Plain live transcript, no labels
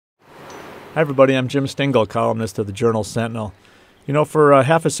Hi everybody, I'm Jim Stingl, columnist of the Journal Sentinel. You know, for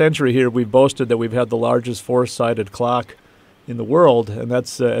half a century here we've boasted that we've had the largest four-sided clock in the world, and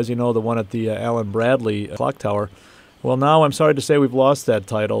that's, as you know, the one at the Allen Bradley clock tower. Well, now I'm sorry to say we've lost that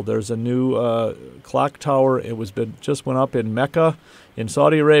title. There's a new clock tower. It just went up in Mecca in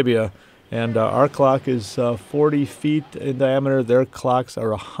Saudi Arabia, and our clock is 40 feet in diameter. Their clocks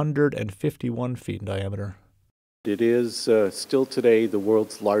are 151 feet in diameter. It is still today the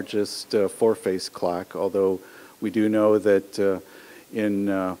world's largest four-face clock, although we do know that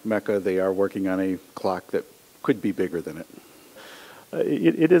in Mecca they are working on a clock that could be bigger than it.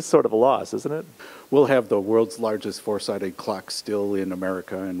 It is sort of a loss, isn't it? We'll have the world's largest four-sided clock still in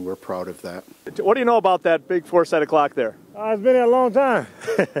America, and we're proud of that. What do you know about that big four-sided clock there? It's been here a long time.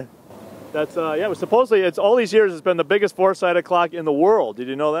 That's yeah. Supposedly, it's all these years. It's been the biggest four-sided clock in the world. Did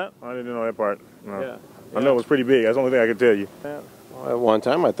you know that? I didn't know that part. No. Yeah. I know it was pretty big. That's the only thing I could tell you. Yeah. Well, at one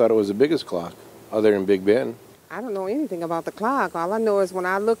time, I thought it was the biggest clock, other than Big Ben. I don't know anything about the clock. All I know is when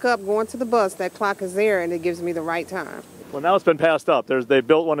I look up going to the bus, that clock is there and it gives me the right time. Well, now it's been passed up. They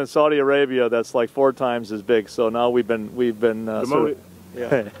built one in Saudi Arabia that's like 4 times as big. So now we've been demoted.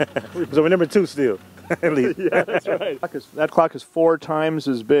 Yeah. So we're number 2 still. At least. Yeah, that's right. That clock is 4 times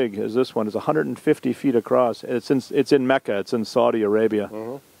as big as this one. It's 150 feet across. It's in Mecca. It's in Saudi Arabia.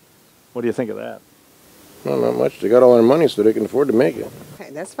 Mm-hmm. What do you think of that? Well, not much. They got all their money, so they can afford to make it.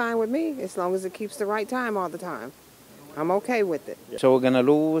 Hey, that's fine with me as long as it keeps the right time all the time. I'm okay with it. So we're going to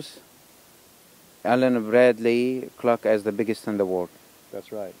lose Allen Bradley clock as the biggest in the world.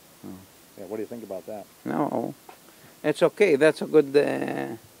 That's right. Yeah, what do you think about that? No, it's okay. That's a good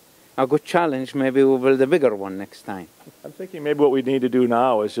challenge. Maybe we'll build a bigger one next time. I'm thinking maybe what we need to do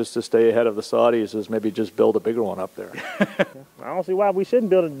now is just to stay ahead of the Saudis is maybe just build a bigger one up there. I don't see why we shouldn't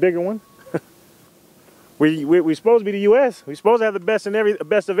build a bigger one. We're supposed to be the U.S. We're supposed to have the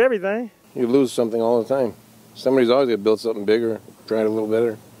best of everything. You lose something all the time. Somebody's always going to build something bigger, try it a little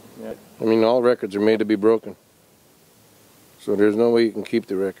better. Yeah. I mean, all records are made to be broken. So there's no way you can keep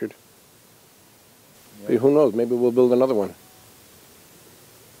the record. Yeah. Who knows? Maybe we'll build another one.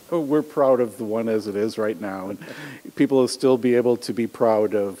 Oh, we're proud of the one as it is right now, and people will still be able to be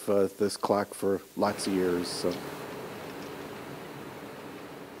proud of this clock for lots of years. So.